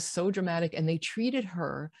it was so dramatic, and they treated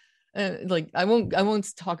her like, I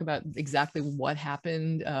won't talk about exactly what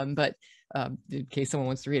happened, but in case someone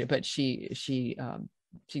wants to read it. But she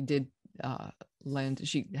did land.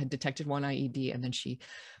 She had detected one IED, and then she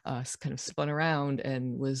kind of spun around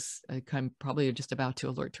and was kind of probably just about to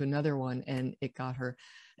alert to another one, and it got her.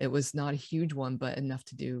 It was not a huge one, but enough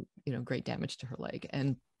to do great damage to her leg.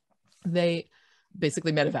 And they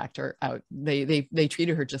basically medevaced her out. They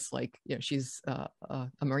treated her just like she's a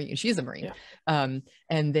Marine. She's a Marine. Yeah.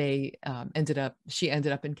 And they she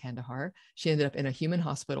ended up in Kandahar. She ended up in a human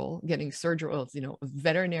hospital getting surgery.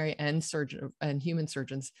 Veterinary and surgeon and human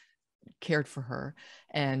surgeons cared for her,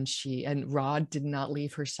 and Rod did not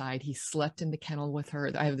leave her side. He slept in the kennel with her.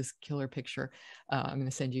 I have this killer picture. I'm going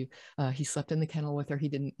to send you. He slept in the kennel with her. He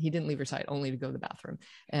didn't leave her side, only to go to the bathroom.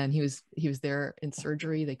 And he was there in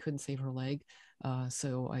surgery. They couldn't save her leg.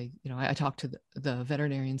 So I talked to the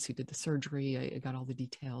veterinarians who did the surgery. I got all the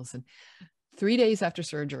details. And 3 days after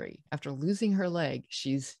surgery, after losing her leg,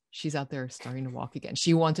 she's out there starting to walk again.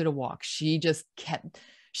 She wanted to walk. She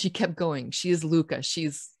kept going. She is Lucca.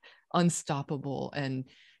 She's unstoppable, and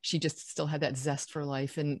she just still had that zest for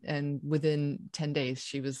life. And within 10 days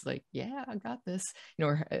she was like, yeah, I got this.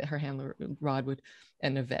 Her handler Rod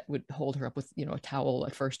and a vet would hold her up with a towel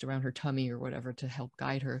at first around her tummy or whatever to help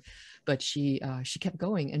guide her, but she kept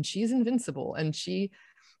going, and she's invincible. And she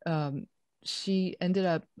ended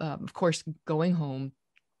up of course going home,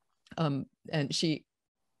 and she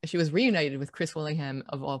was reunited with Chris Willingham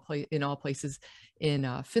in all places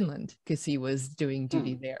in Finland, because he was doing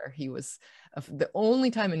duty there. He was the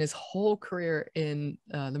only time in his whole career in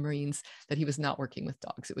the Marines that he was not working with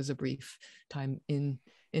dogs. It was a brief time in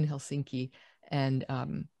Helsinki, and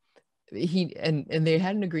they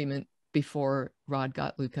had an agreement before Rod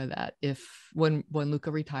got Lucca that when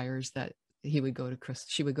Lucca retires, that she would go to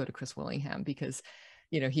Chris Willingham, because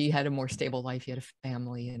he had a more stable life. He had a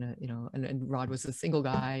family, and Rod was a single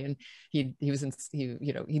guy, and he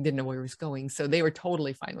didn't know where he was going. So they were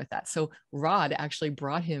totally fine with that. So Rod actually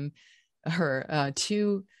brought her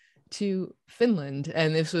to Finland,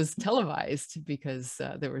 and this was televised because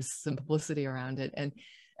there was some publicity around it, and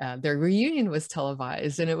their reunion was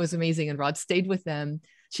televised, and it was amazing. And Rod stayed with them.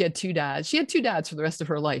 She had 2 dads. She had 2 dads for the rest of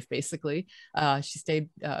her life, basically.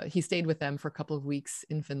 He stayed with them for a couple of weeks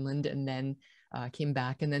in Finland, and then came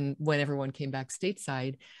back. And then when everyone came back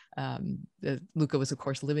stateside, Lucca was, of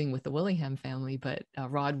course, living with the Willingham family, but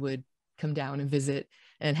Rod would come down and visit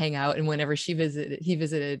and hang out. And whenever he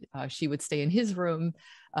visited, she would stay in his room.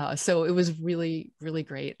 So it was really, really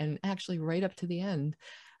great. And actually right up to the end.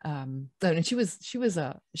 And she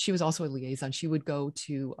was also a liaison. She would go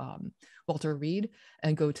to Walter Reed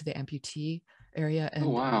and go to the amputee area, Oh, and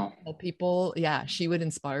wow. help people. Yeah, she would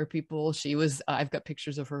inspire people. She was, I've got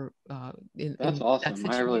pictures of her That's in that awesome.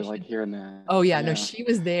 I really like situation. hearing that. Oh yeah, no, Yeah. she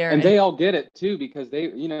was there. And And they all get it too, because they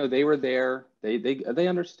were there. They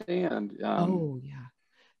understand oh yeah,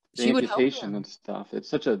 the she would help amputation them. and stuff.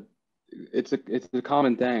 It's a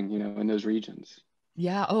common thing, in those regions.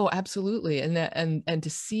 Yeah, oh, absolutely. And that, and to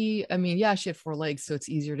see, I mean, yeah, she had 4 legs, so it's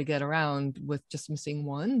easier to get around with just missing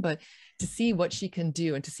one, but to see what she can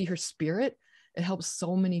do and to see her spirit, it helps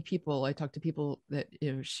so many people. I talked to people that,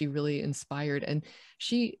 she really inspired, and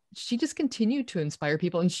she just continued to inspire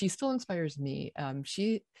people, and she still inspires me.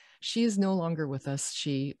 She is no longer with us.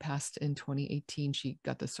 She passed in 2018. She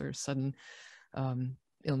got this sort of sudden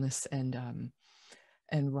illness,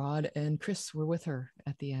 and Rod and Chris were with her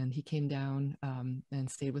at the end. He came down and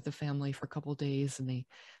stayed with the family for a couple of days, and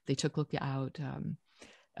they took Lucca out.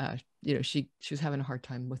 She was having a hard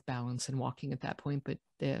time with balance and walking at that point, but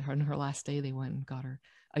on her last day, they went and got her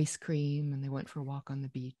ice cream, and they went for a walk on the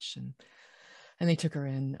beach, and they took her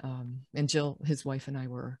in. And Jill, his wife, and I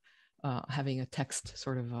were having a text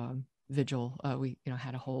sort of vigil. We I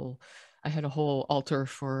had a whole altar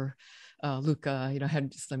for Lucca. I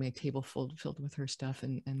had just a table filled with her stuff,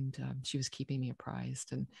 and she was keeping me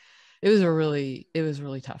apprised. And it was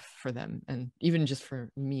really tough for them, and even just for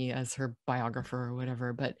me as her biographer or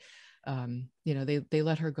whatever. But they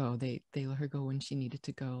let her go. They let her go when she needed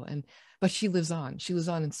to go. But she lives on. She lives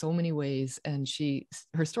on in so many ways, and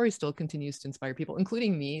her story still continues to inspire people,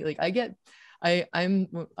 including me. Like I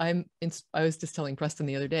was just telling Preston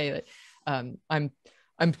the other day that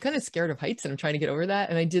I'm kind of scared of heights, and I'm trying to get over that.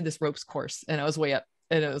 And I did this ropes course, and I was way up,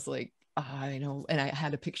 and it was like, I know. And I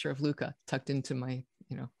had a picture of Lucca tucked into my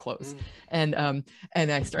clothes, and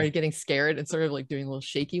I started getting scared and sort of like doing a little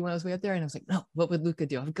shaky when I was way up there. And I was like, no, what would Lucca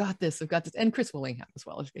do? I've got this, and Chris Willingham as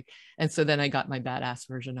well. And so then I got my badass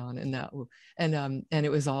version on, and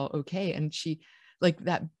it was all okay. And she, like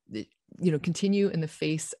that, continue in the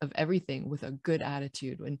face of everything with a good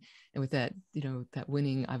attitude, and with that, that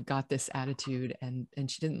winning, I've got this attitude, and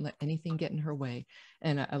she didn't let anything get in her way.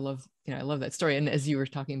 And I love, I love that story. And as you were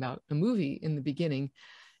talking about a movie in the beginning,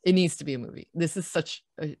 it needs to be a movie. This is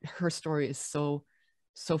her story is so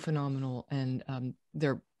phenomenal. And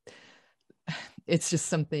it's just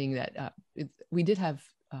something that we did have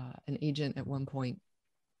an agent at one point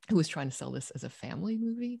who was trying to sell this as a family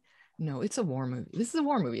movie. No, it's a war movie. This is a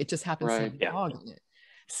war movie. It just happens to have a dog in it.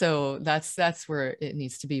 So that's where it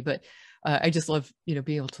needs to be. But I just love,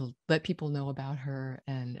 being able to let people know about her.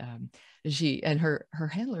 And her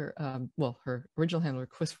handler, her original handler,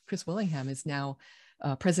 Chris Willingham, is now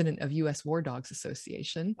president of U.S. War Dogs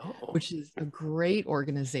Association, which is a great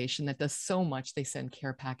organization that does so much. They send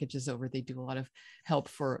care packages over. They do a lot of help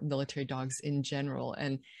for military dogs in general.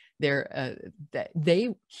 And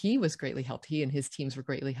he was greatly helped. He and his teams were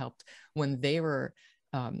greatly helped when they were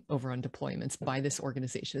over on deployments by this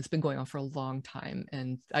organization. It's been going on for a long time.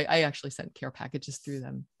 And I actually sent care packages through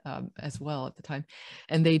them as well at the time.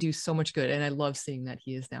 And they do so much good. And I love seeing that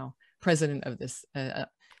he is now president of this.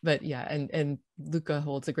 But yeah, and Lucca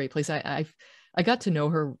holds a great place. I got to know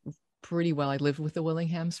her pretty well. I lived with the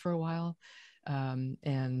Willinghams for a while,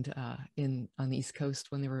 and on the East Coast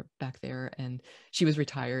when they were back there, and she was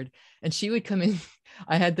retired, and she would come in.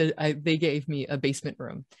 They gave me a basement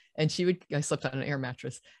room, and I slept on an air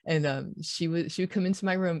mattress, and she would come into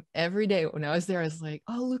my room every day when I was there. I was like,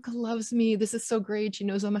 oh, Lucca loves me. This is so great. She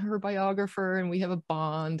knows I'm her biographer, and we have a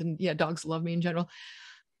bond, and yeah, dogs love me in general.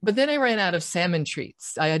 But then I ran out of salmon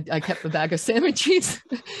treats. I kept a bag of salmon treats.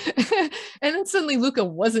 And then suddenly Lucca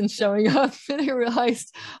wasn't showing up. And I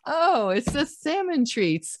realized, oh, it's the salmon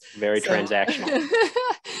treats. Very transactional.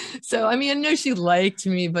 So, I mean, I know she liked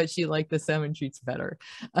me, but she liked the salmon treats better.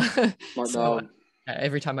 Smart dog.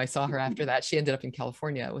 Every time I saw her after that, she ended up in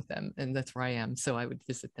California with them. And that's where I am. So I would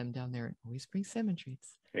visit them down there and always bring salmon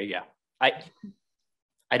treats. There you go.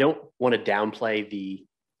 I don't want to downplay the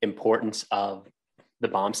importance of the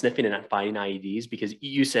bomb sniffing and finding IEDs, because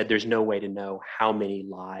you said there's no way to know how many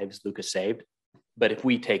lives Lucca saved. But if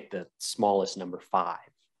we take the smallest number 5,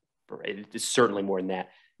 it's certainly more than that.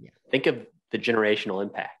 Yeah. Think of the generational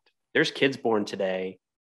impact. There's kids born today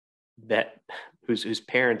whose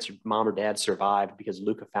parents, mom or dad, survived because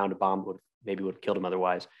Lucca found a bomb that would have killed him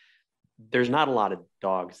otherwise. There's not a lot of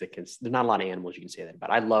dogs there's not a lot of animals you can say that about.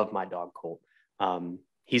 I love my dog Colt.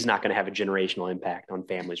 He's not going to have a generational impact on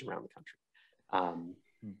families around the country.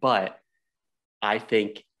 But I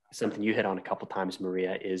think something you hit on a couple of times,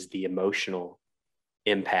 Maria, is the emotional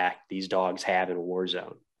impact these dogs have in a war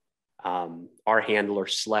zone. Our handler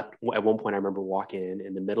slept at one point. I remember walking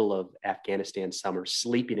in the middle of Afghanistan summer,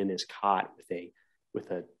 sleeping in his cot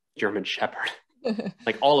with a German Shepherd.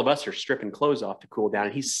 Like all of us are stripping clothes off to cool down,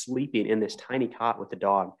 and he's sleeping in this tiny cot with the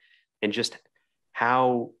dog. And just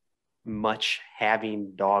how much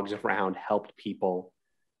having dogs around helped people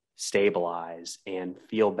stabilize and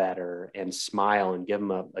feel better and smile and give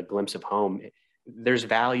them a glimpse of home. There's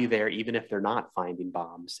value there, even if they're not finding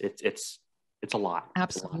bombs. It's a lot.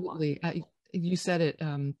 Absolutely. You said it.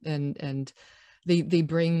 And they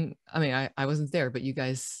bring, I mean, I wasn't there, but you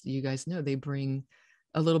guys know they bring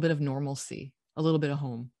a little bit of normalcy, a little bit of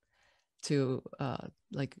home to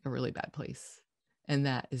like a really bad place. And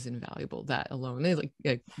that is invaluable. That alone is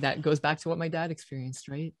like that goes back to what my dad experienced,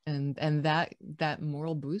 right? And that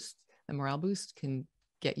morale boost can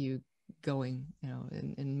get you going, you know,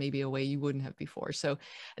 in maybe a way you wouldn't have before. So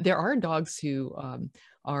there are dogs who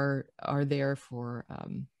are there for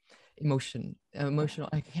emotional.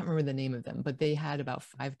 I can't remember the name of them, but they had about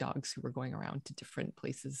 5 dogs who were going around to different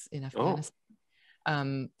places in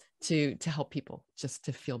Afghanistan. To help people just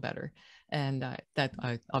to feel better. And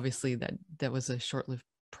obviously that was a short-lived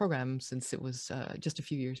program, since it was just a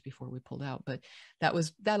few years before we pulled out, but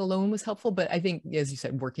that alone was helpful. But I think, as you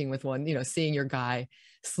said, working with one, you know, seeing your guy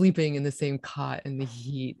sleeping in the same cot in the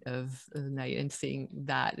heat of the night and seeing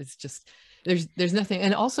that, it's just, there's nothing.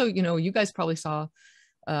 And also, you know, you guys probably saw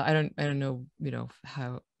I don't know, you know,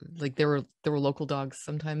 how, like there were local dogs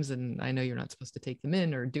sometimes, and I know you're not supposed to take them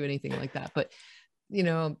in or do anything like that, but you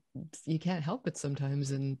know, you can't help it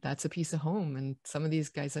sometimes, and that's a piece of home. And some of these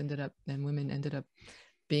guys and women ended up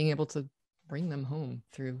being able to bring them home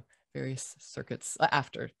through various circuits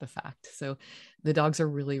after the fact. So the dogs are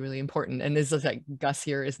really, really important. And this is like, Gus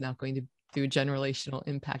here is not going to do a generational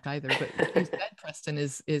impact either, but what you said, Preston,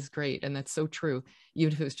 is great. And that's so true.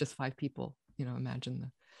 Even if it was just 5 people, you know,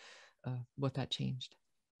 imagine what that changed.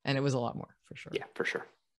 And it was a lot more, for sure. Yeah, for sure.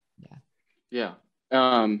 Yeah.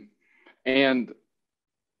 And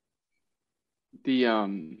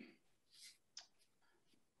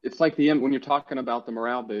it's like when you're talking about the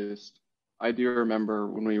morale boost, I do remember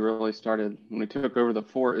when we took over the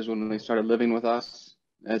fort is when they started living with us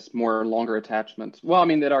as more longer attachments. Well, I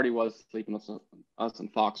mean, that already was sleeping with us in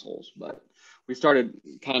foxholes, but we started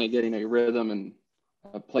kind of getting a rhythm and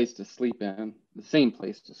a place to sleep in, the same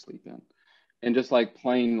place to sleep in. And just like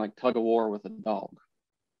playing like tug of war with a dog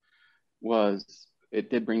it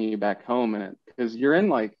did bring you back home. And because you're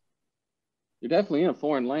definitely in a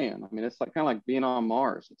foreign land. I mean, it's like kind of like being on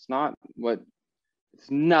Mars. It's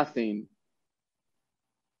nothing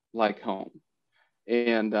like home.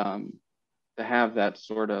 And to have that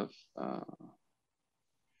sort of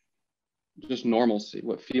just normalcy,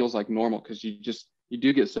 what feels like normal, because you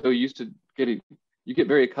do get so used to you get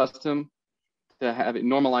very accustomed to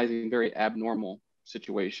normalizing very abnormal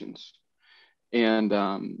situations. And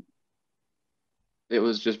it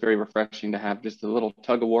was just very refreshing to have just a little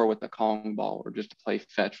tug of war with a Kong ball, or just to play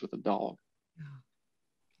fetch with a dog.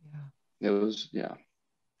 Yeah. It was, yeah.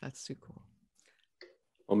 That's too cool.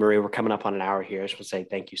 Well, Maria, we're coming up on an hour here. I just want to say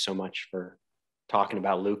thank you so much for talking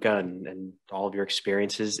about Lucca and all of your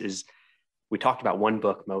experiences. We talked about one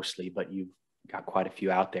book mostly, but you've got quite a few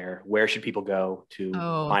out there. Where should people go to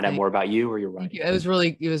find out more about you or your writing? It was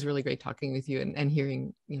really great talking with you and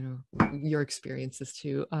hearing, you know, your experiences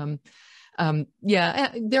too.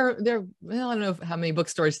 Yeah, well, I don't know how many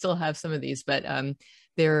bookstores still have some of these, but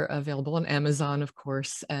they're available on Amazon, of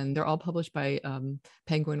course, and they're all published by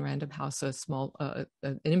Penguin Random House, a small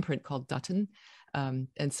an imprint called Dutton. And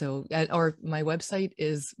so, or my website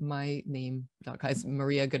is my name, guys,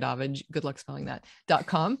 Maria Goodavage, good luck spelling that,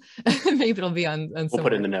 .com. Maybe it'll be on we'll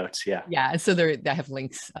put it in the notes. Yeah. Yeah. So I have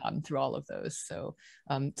links through all of those. So,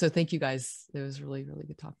 so thank you guys. It was really, really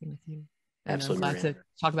good talking with you. And absolutely. I'm glad to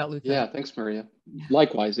talk about Lucca. Yeah. Thanks, Maria. Yeah.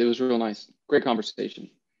 Likewise. It was real nice. Great conversation.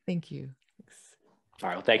 Thank you. All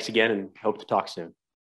right. Well, thanks again, and hope to talk soon.